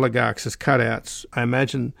uses oligarchs as cutouts. I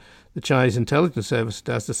imagine the Chinese intelligence service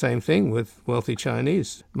does the same thing with wealthy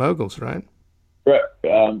Chinese moguls, right?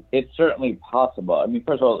 It's certainly possible. I mean,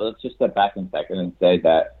 first of all, let's just step back a second and say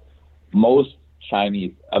that most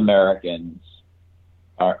Chinese Americans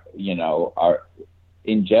are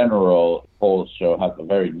in general, polls show have a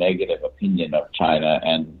very negative opinion of China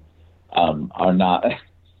and are not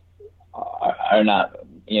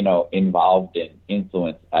involved in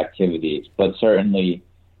influence activities. But certainly,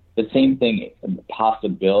 the same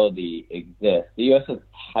possibility exists. The U.S. has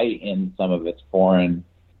tightened some of its foreign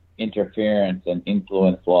interference and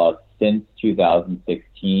influence laws since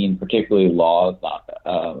 2016, particularly laws.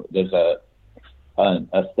 There's a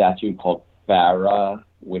statute called FARA,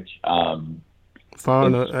 which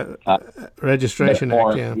Foreign Registration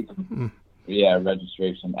Act, yeah. Yeah,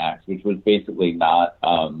 Registration Act, which was basically not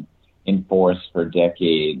enforced for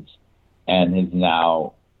decades and is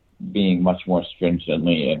now being much more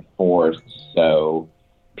stringently enforced. So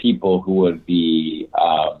people who would be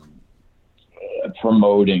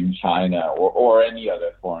promoting China or any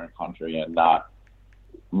other foreign country and not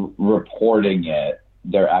reporting it,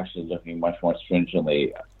 they're actually looking much more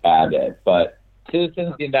stringently at it. But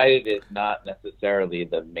Citizens United is not necessarily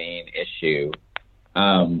the main issue.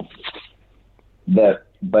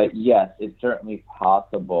 But yes, it's certainly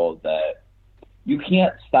possible that you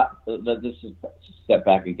can't stop. This is step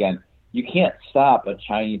back again. You can't stop a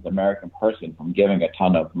Chinese American person from giving a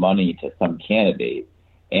ton of money to some candidate.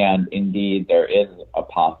 And indeed, there is a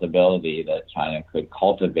possibility that China could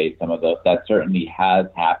cultivate some of those. That certainly has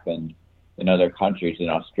happened in other countries. In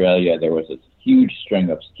Australia, there was a huge string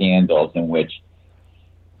of scandals in which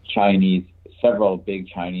several big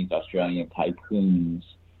Chinese Australian tycoons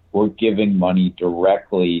were giving money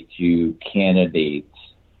directly to candidates,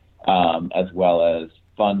 as well as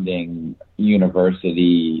funding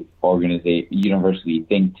university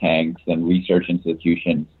think tanks and research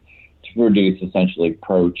institutions to produce essentially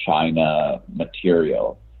pro-China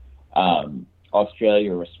material.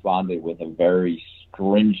 Australia responded with a very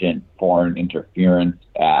stringent foreign interference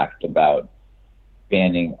act about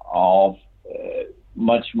banning all,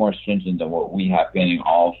 much more stringent than what we have, banning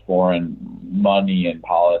all foreign money in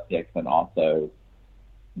politics, and also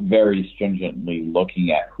very stringently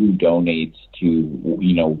looking at who donates to,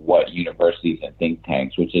 what universities and think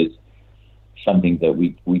tanks, which is something that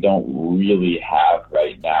we don't really have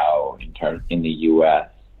right now in the U.S.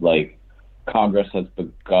 Like, Congress has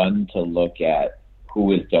begun to look at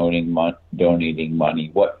who is donating money,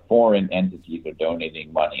 what foreign entities are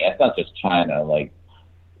donating money. It's not just China. Like,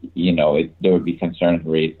 there would be concerns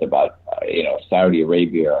raised about, Saudi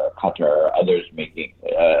Arabia or Qatar or others making,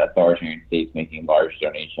 authoritarian states making large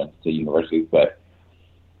donations to universities. But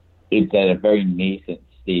it's at a very nascent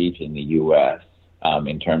stage in the U.S.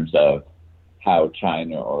 In terms of how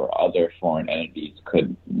China or other foreign entities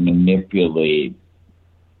could manipulate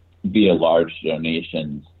via large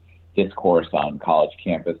donations discourse on college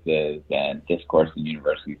campuses and discourse in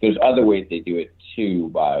universities. There's other ways they do it too,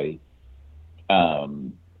 by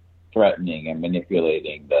threatening and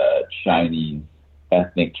manipulating the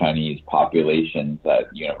ethnic Chinese populations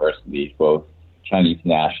at universities, both Chinese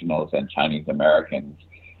nationals and Chinese Americans,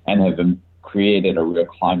 and have created a real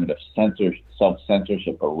climate of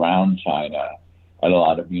self-censorship around China at a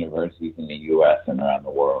lot of universities in the U.S. and around the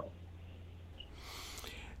world.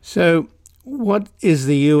 So what is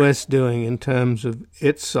the U.S. doing in terms of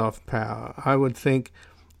its soft power? I would think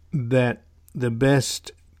that the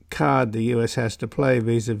best card the U.S. has to play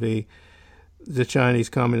vis-a-vis the Chinese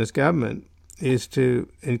Communist government is to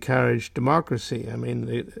encourage democracy. I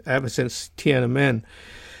mean, ever since Tiananmen,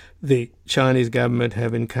 the Chinese government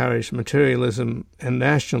have encouraged materialism and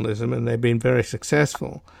nationalism, and they've been very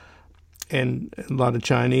successful. And a lot of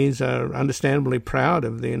Chinese are understandably proud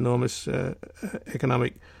of the enormous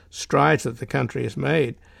economic strides that the country has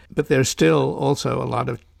made. But there's still also a lot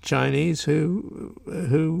of Chinese who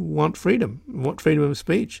want freedom of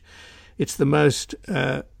speech. It's the most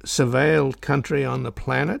surveilled country on the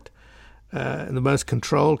planet, the most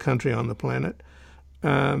controlled country on the planet.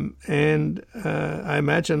 And I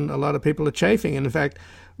imagine a lot of people are chafing. And in fact,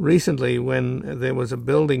 recently when there was a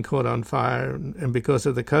building caught on fire and because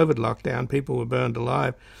of the COVID lockdown, people were burned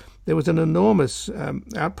alive, there was an enormous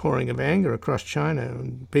outpouring of anger across China,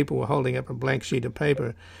 and people were holding up a blank sheet of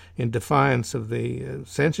paper in defiance of the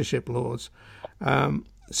censorship laws.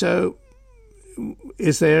 So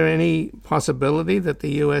is there any possibility that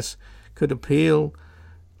the U.S. could appeal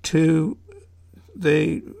to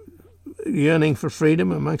the yearning for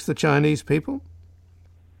freedom amongst the Chinese people?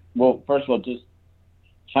 Well, first of all, just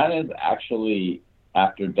China is actually,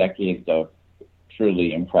 after decades of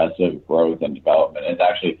truly impressive growth and development, is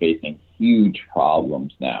actually facing huge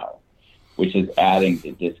problems now, which is adding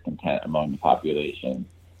to discontent among the population.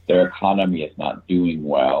 Their economy is not doing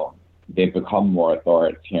well. They've become more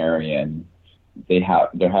authoritarian. They're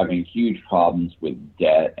having huge problems with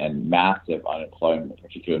debt and massive unemployment,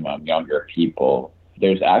 particularly among younger people.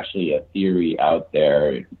 There's actually a theory out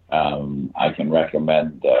there. I can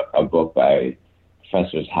recommend a book by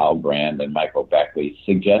Professors Hal Brand and Michael Beckley,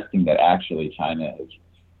 suggesting that actually China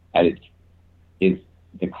is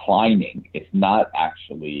declining. It's not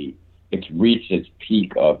actually, it's reached its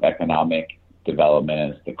peak of economic development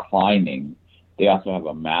and it's declining. They also have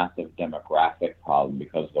a massive demographic problem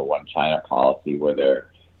because of the One China policy, where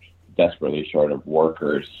they're desperately short of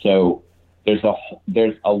workers. So there's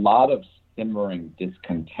a lot of simmering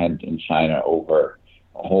discontent in China over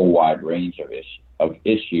a whole wide range of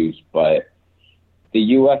issues, but the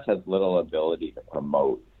U.S. has little ability to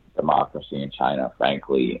promote democracy in China,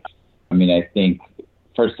 frankly. I mean, I think,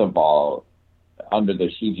 first of all, under the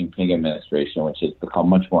Xi Jinping administration, which has become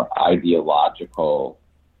much more ideological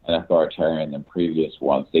and authoritarian than previous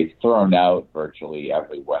ones, they've thrown out virtually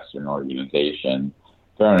every Western organization,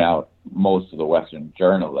 thrown out most of the Western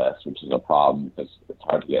journalists, which is a problem because it's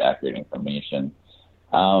hard to get accurate information.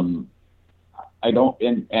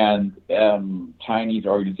 Chinese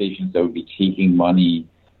organizations that would be taking money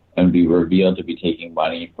and be revealed to be taking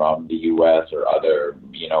money from the U.S. or other,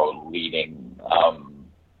 leading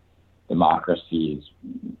democracies,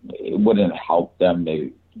 it wouldn't help them.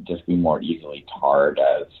 They'd just be more easily tarred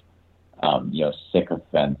as,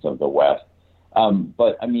 sycophants of the West.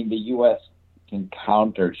 But I mean, the U.S. can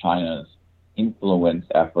counter China's influence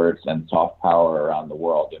efforts and soft power around the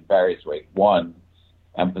world in various ways. One,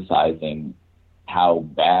 emphasizing how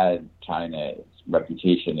bad China's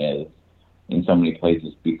reputation is in so many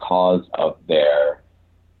places because of their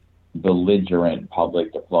belligerent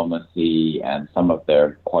public diplomacy and some of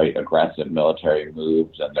their quite aggressive military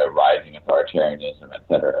moves and their rising authoritarianism,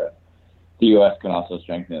 etc. The U.S. can also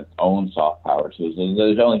strengthen its own soft power too. So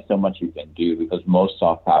there's only so much you can do because most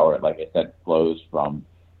soft power, like I said, flows from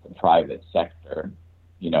the private sector.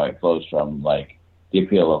 It flows from like the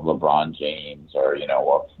appeal of LeBron James or,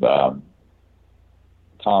 of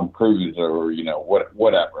Tom Cruise or,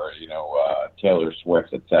 whatever, Taylor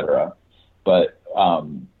Swift, etc. But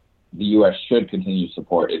the U.S. should continue to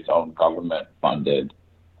support its own government-funded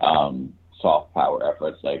soft power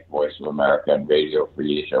efforts like Voice of America and Radio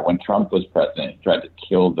Free Asia. When Trump was president, he tried to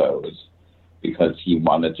kill those because he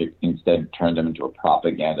wanted to instead turn them into a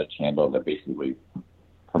propaganda channel that basically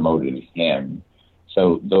promoted him.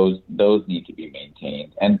 So those need to be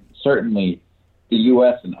maintained. And certainly the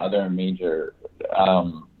U.S. and other major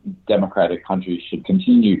democratic countries should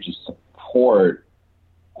continue to support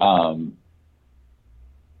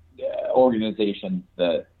organizations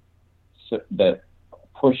that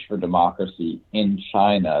push for democracy in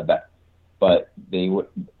China. But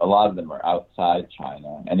a lot of them are outside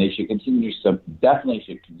China, and they should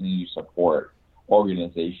definitely continue to support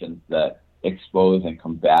organizations that expose and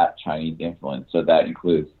combat Chinese influence. So that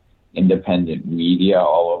includes independent media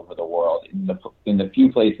all over the world. In the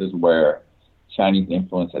few places where Chinese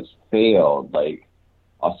influence has failed, like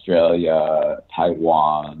Australia,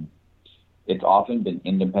 Taiwan, it's often been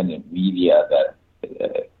independent media that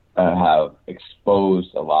have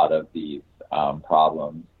exposed a lot of these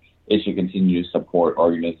problems. it should continue to support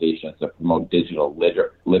organizations that promote digital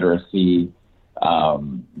literacy,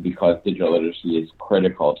 because digital literacy is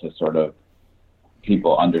critical to sort of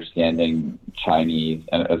people understanding Chinese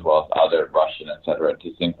and as well as other Russian, et cetera,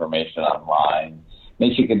 disinformation online.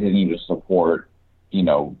 They should continue to support,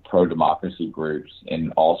 pro-democracy groups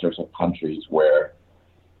in all sorts of countries where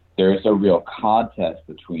there is a real contest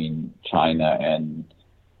between China and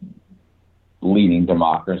leading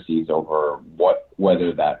democracies over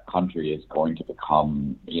whether that country is going to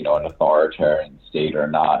become, an authoritarian state or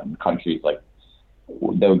not. And countries like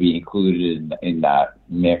that would be included in that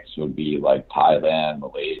mix would be like Thailand,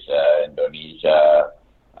 Malaysia, Indonesia,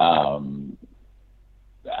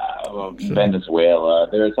 Venezuela.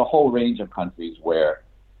 There's a whole range of countries where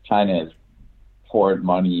China has poured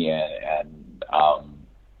money in and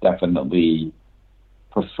definitely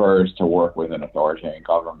prefers to work with an authoritarian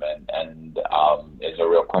government, and is a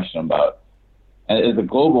real question about, and is a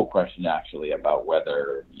global question actually, about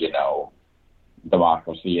whether,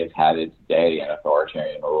 democracy has had its day and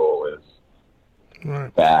authoritarian rule is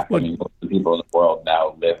back. I mean, most of the people in the world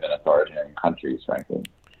now live in authoritarian countries, frankly.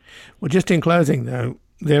 Well, just in closing, though,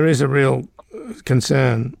 there is a real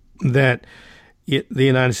concern that the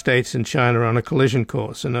United States and China are on a collision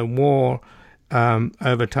course, and a war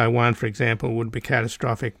over Taiwan, for example, would be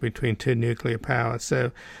catastrophic between two nuclear powers.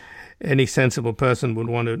 So any sensible person would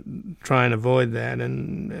want to try and avoid that.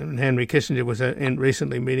 And Henry Kissinger was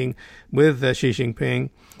recently meeting with Xi Jinping.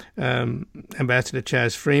 Ambassador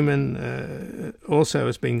Chaz Freeman also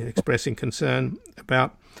has been expressing concern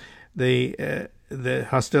about the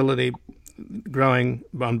hostility growing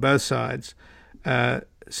on both sides.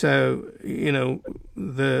 So,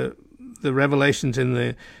 the revelations in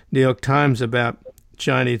the New York Times about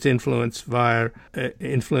Chinese influence via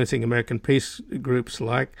influencing American peace groups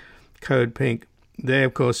like Code Pink, they,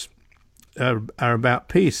 of course, are about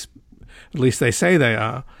peace. At least they say they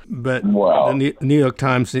are. But the New York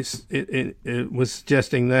Times it was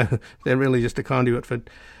suggesting they're really just a conduit for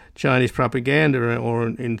Chinese propaganda, or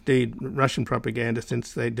indeed Russian propaganda,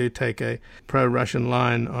 since they do take a pro-Russian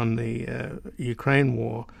line on the Ukraine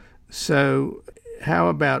war. So how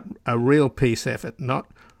about a real peace effort, not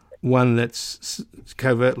one that's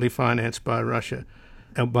covertly financed by Russia,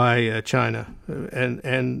 by China?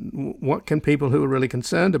 And what can people who are really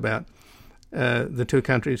concerned about the two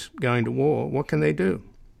countries going to war, what can they do?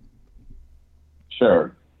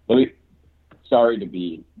 Sure. Sorry to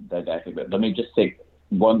be didactic, but let me just say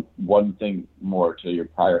one thing more to your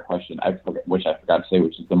prior question, which I forgot to say,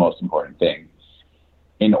 which is the most important thing.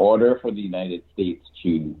 In order for the United States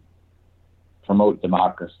to promote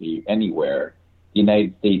democracy anywhere, the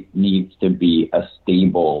United States needs to be a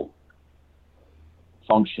stable,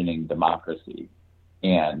 functioning democracy.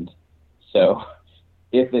 And so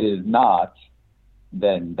if it is not,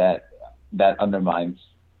 then that undermines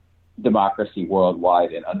democracy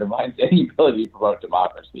worldwide and undermines any ability to promote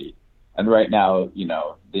democracy. And right now,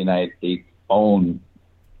 the United States' own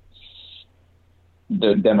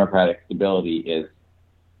the democratic stability is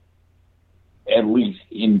at least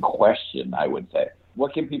in question, I would say.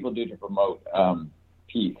 What can people do to promote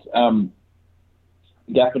peace?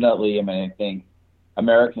 Definitely, I think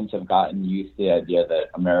Americans have gotten used to the idea that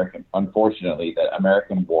unfortunately,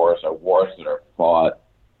 American wars are wars that are fought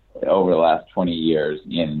over the last 20 years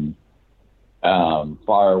in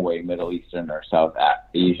faraway Middle Eastern or South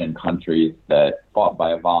Asian countries that fought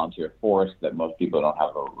by a volunteer force that most people don't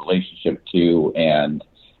have a relationship to, and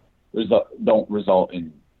don't result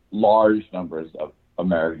in large numbers of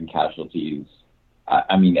American casualties.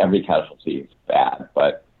 I mean, every casualty is bad,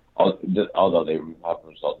 but although they have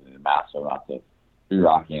resulted in massive amounts of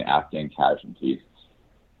Iraqi and Afghan casualties.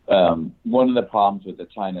 One of the problems with the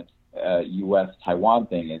China-U.S.-Taiwan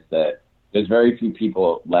thing is that there's very few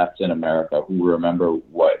people left in America who remember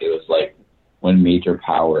what it was like when major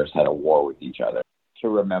powers had a war with each other, to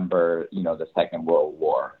remember, the Second World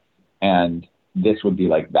War. And this would be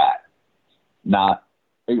like that. Not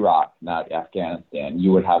Iraq, not Afghanistan.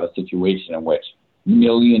 You would have a situation in which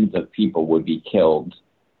millions of people would be killed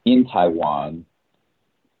in Taiwan,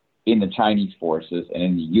 in the Chinese forces, and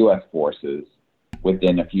in the U.S. forces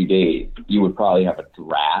within a few days. You would probably have a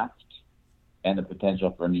draft and the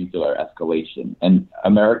potential for nuclear escalation. And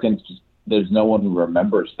Americans, there's no one who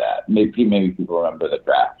remembers that. Maybe people remember the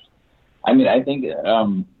draft. I mean, I think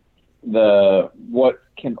what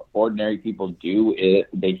can ordinary people do is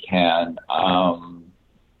they can,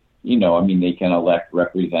 they can elect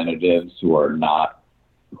representatives who are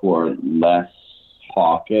less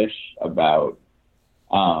hawkish about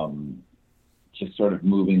just sort of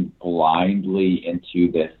moving blindly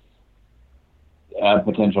into this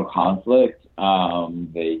potential conflict.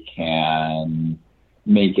 They can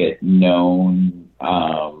make it known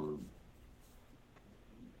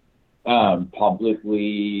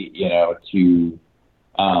publicly,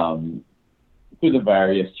 through the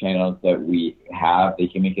various channels that we have. They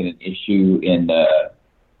can make it an issue in the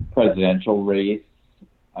presidential race.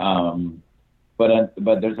 But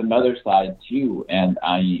there's another side too, and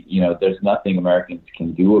there's nothing Americans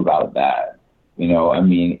can do about that.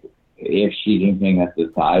 If Xi Jinping has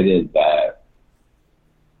decided that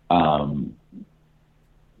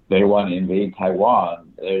they want to invade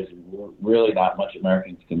Taiwan, there's really not much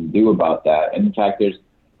Americans can do about that. And in fact,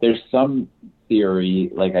 there's some theory,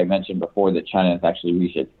 like I mentioned before, that China has actually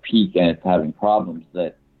reached its peak and it's having problems,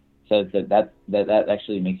 that says that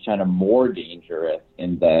actually makes China more dangerous,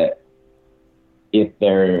 in that if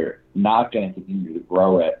they're not going to continue to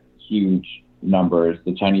grow at huge numbers,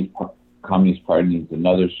 the Chinese Communist Party needs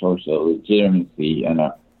another source of legitimacy, and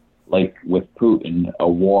like with Putin, a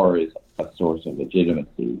war is a source of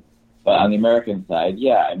legitimacy. But on the American side,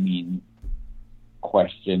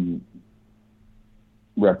 question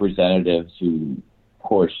representatives who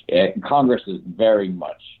push it. Congress is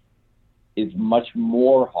much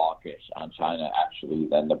more hawkish on China actually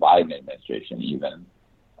than the Biden administration even.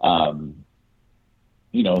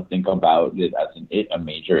 Think about it as a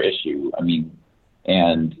major issue.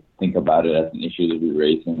 And think about it as an issue that we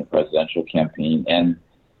raised in the presidential campaign, and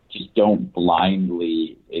just don't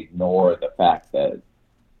blindly ignore the fact that,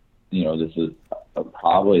 this is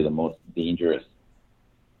probably one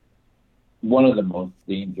of the most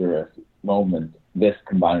dangerous moments, this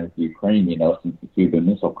combined with Ukraine, since the Cuban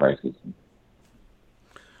Missile Crisis.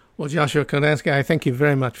 Well, Joshua Kurlansky, I thank you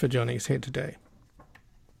very much for joining us here today.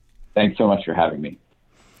 Thanks so much for having me.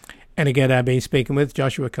 And again, I've been speaking with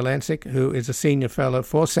Joshua Kurlansky, who is a senior fellow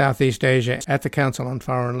for Southeast Asia at the Council on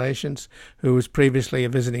Foreign Relations, who was previously a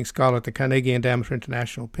visiting scholar at the Carnegie Endowment for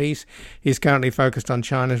International Peace. He's currently focused on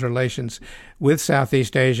China's relations with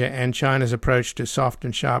Southeast Asia and China's approach to soft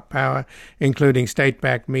and sharp power, including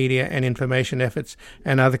state-backed media and information efforts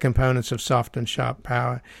and other components of soft and sharp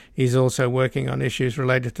power. He's also working on issues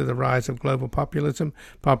related to the rise of global populism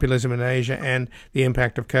in Asia, and the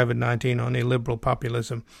impact of COVID-19 on illiberal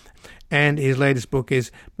populism. And his latest book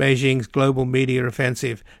is Beijing's Global Media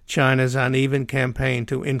Offensive, China's Uneven Campaign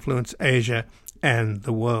to Influence Asia and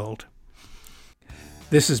the World.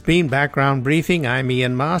 This has been Background Briefing. I'm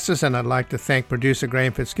Ian Masters, and I'd like to thank producer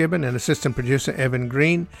Graham Fitzgibbon and assistant producer Evan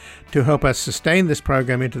Green. To help us sustain this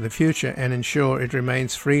program into the future and ensure it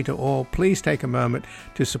remains free to all, please take a moment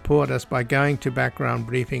to support us by going to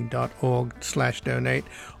backgroundbriefing.org/donate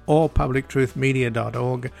or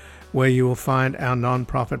publictruthmedia.org, where you will find our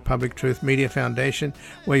non-profit Public Truth Media Foundation,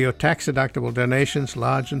 where your tax-deductible donations,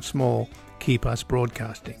 large and small, keep us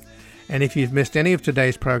broadcasting. And if you've missed any of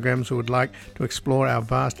today's programs or would like to explore our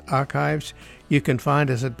vast archives, you can find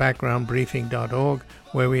us at backgroundbriefing.org,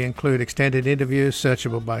 where we include extended interviews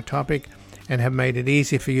searchable by topic and have made it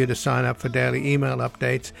easy for you to sign up for daily email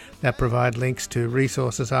updates that provide links to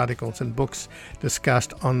resources, articles, and books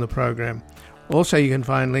discussed on the program. Also, you can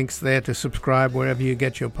find links there to subscribe wherever you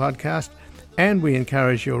get your podcast, and we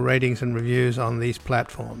encourage your ratings and reviews on these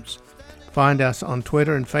platforms. Find us on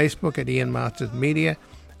Twitter and Facebook at Ian Masters Media,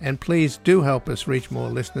 and please do help us reach more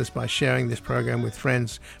listeners by sharing this program with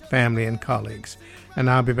friends, family, and colleagues. And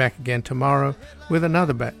I'll be back again tomorrow with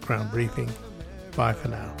another Background Briefing. Bye for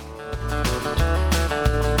now.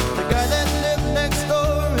 The guy that lived next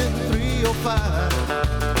door in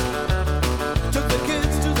 305 took the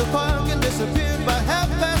kids to the park and disappeared by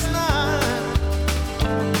 9:30.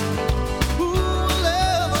 Who'll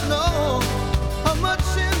ever know how much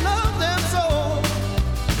he loved them so?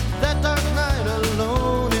 That dark night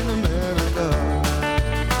alone in America.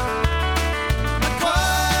 A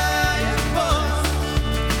quiet voice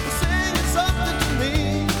singing something to me,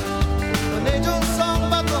 an angel song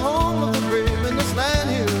about the home of the brave in this land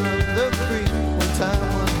here of the free. One time,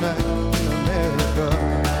 one night in America.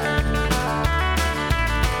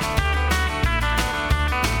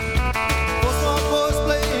 Four small boys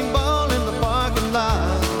playing ball in the parking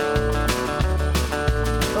lot.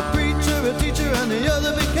 A preacher, a teacher, and the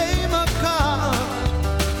other